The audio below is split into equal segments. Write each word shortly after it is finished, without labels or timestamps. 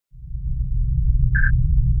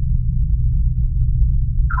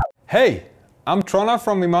Hey, I'm Tronna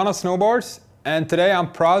from Vimana Snowboards, and today I'm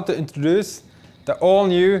proud to introduce the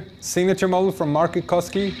all-new signature model from Markku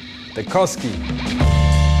Koski, the Koski.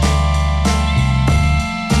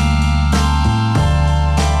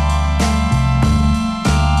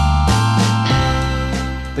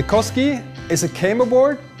 The Koski is a camo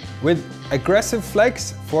board with aggressive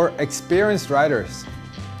flex for experienced riders.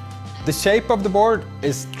 The shape of the board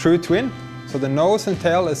is true twin, so the nose and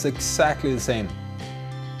tail is exactly the same.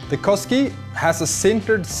 The Koski has a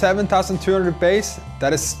sintered 7200 base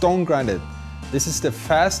that is stone grinded. This is the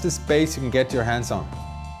fastest base you can get your hands on.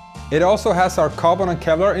 It also has our carbon and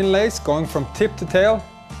Kevlar inlays going from tip to tail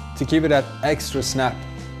to give it that extra snap.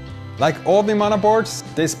 Like all Vimana boards,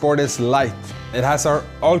 this board is light. It has our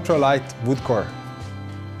ultra light wood core.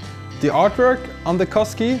 The artwork on the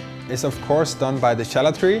Koski is of course done by the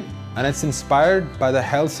Shallowtree, and it's inspired by the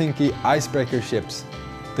Helsinki icebreaker ships.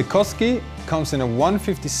 The Koski comes in a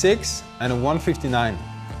 156 and a 159.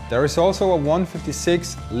 There is also a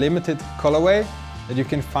 156 limited colorway that you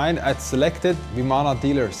can find at selected Vimana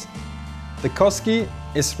dealers. The Koski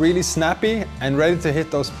is really snappy and ready to hit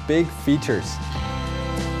those big features.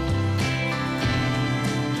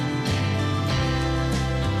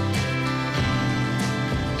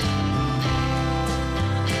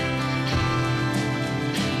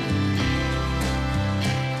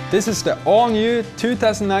 This is the all-new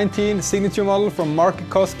 2019 signature model from Markku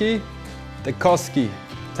Koski, the Koski.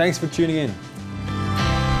 Thanks for tuning in.